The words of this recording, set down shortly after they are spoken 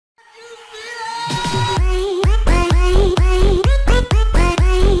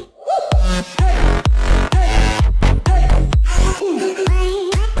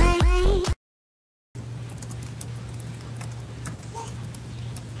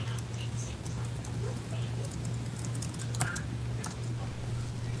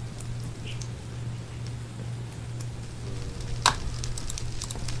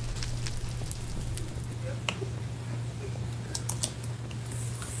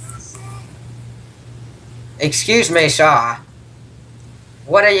Excuse me, sir.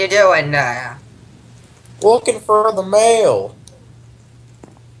 What are you doing there? Looking for the mail.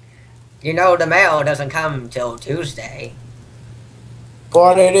 You know the mail doesn't come till Tuesday.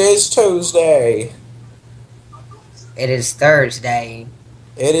 But it is Tuesday. It is Thursday.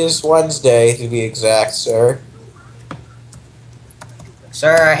 It is Wednesday, to be exact, sir.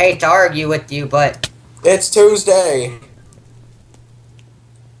 Sir, I hate to argue with you, but It's Tuesday.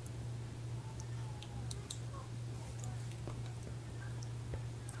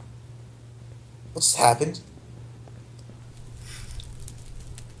 What's happened?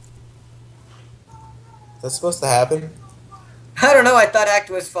 Is that supposed to happen? I don't know, I thought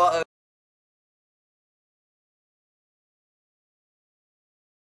Act was fault.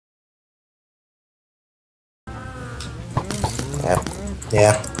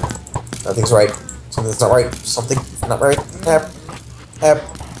 Yeah. Nothing's right. Something's not right. Something's not right. Yep.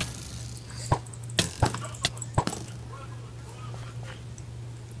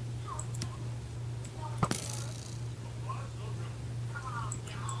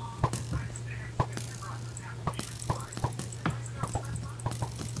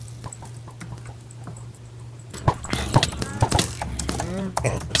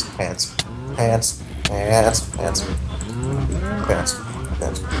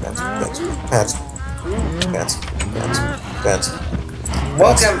 Pants.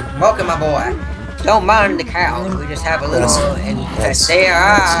 Welcome, my boy. Don't mind the cows. We just have a little infest there.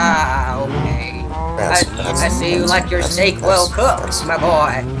 Okay. I see you like your steak well cooked, my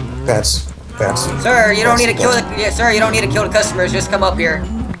boy. Pants. Sir, you don't need to kill the. You don't need to kill the customers. Just come up here.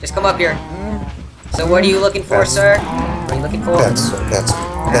 So what are you looking for, sir? What are you looking for? Pants.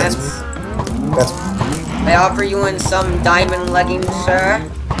 May I offer you in some diamond leggings, sir?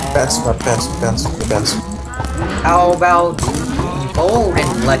 Pants. How about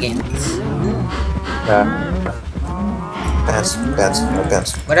golden leggings? Pants.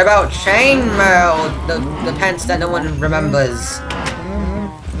 What about chainmail? The pants that no one remembers.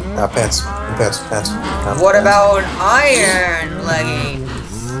 Pants. What about iron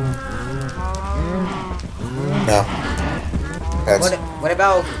leggings? No. Pants. What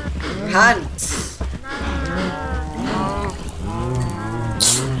about pants?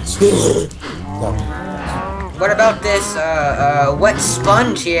 No. What about this wet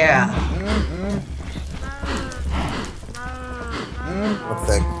sponge here? What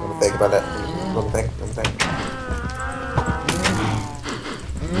do you think about it? What do you think?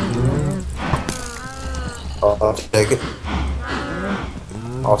 I'll take it.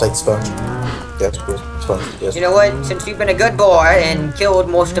 I'll take the sponge. Yes, sponge. Yes. You know what? Since you've been a good boy and killed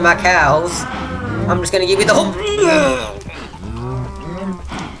most of my cows, I'm just gonna give you the whole.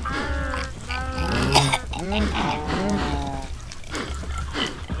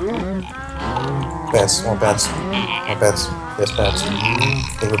 Pants. More pants. Yes, pants.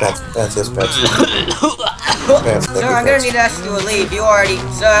 Take your pants. Yes, pants. Sir, I'm gonna need to ask you to leave. You already,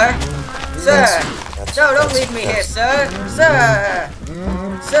 sir. No, don't leave me here, sir. Sir,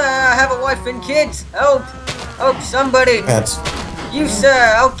 I have a wife and kids. Help, somebody. Pants. You,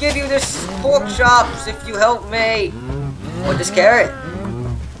 sir, I'll give you this pork chops if you help me. Or this carrot.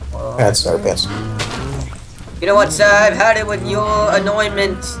 Pants. You know what, sir? I've had it with your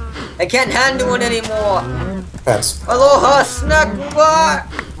anointment. I can't handle it anymore. Pants. Aloha, snack bar.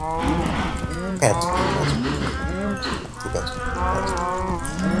 Pants.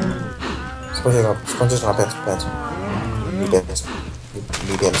 Sponges on pants.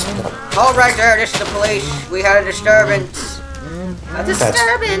 Mediums. All right, there. This is the police. We had a disturbance. A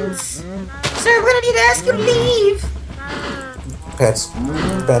disturbance. Sir, we're gonna need to ask you to leave. Pants.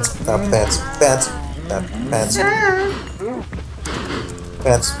 Sir.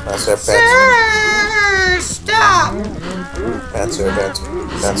 Pants. Sir, stop. Pants.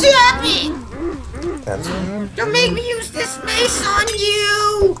 Stop it. Pants. Don't make me use this mace on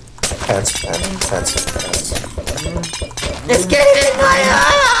you. Pants. It's getting in my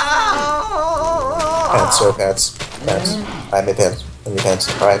house. Pants. I make pants. I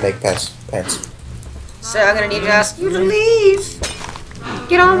make pants. Sir, I'm gonna need to ask you to leave.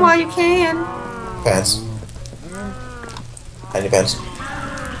 Get on while you can. Pants. I need pants.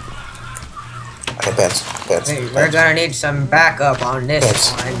 I need pants. Hey, we're gonna need some backup on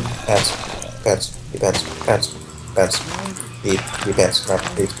this one. Pants. Need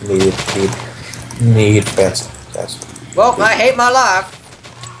pants. Well, I hate my life.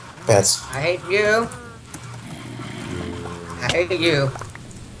 Pants. I hate you. I hate you.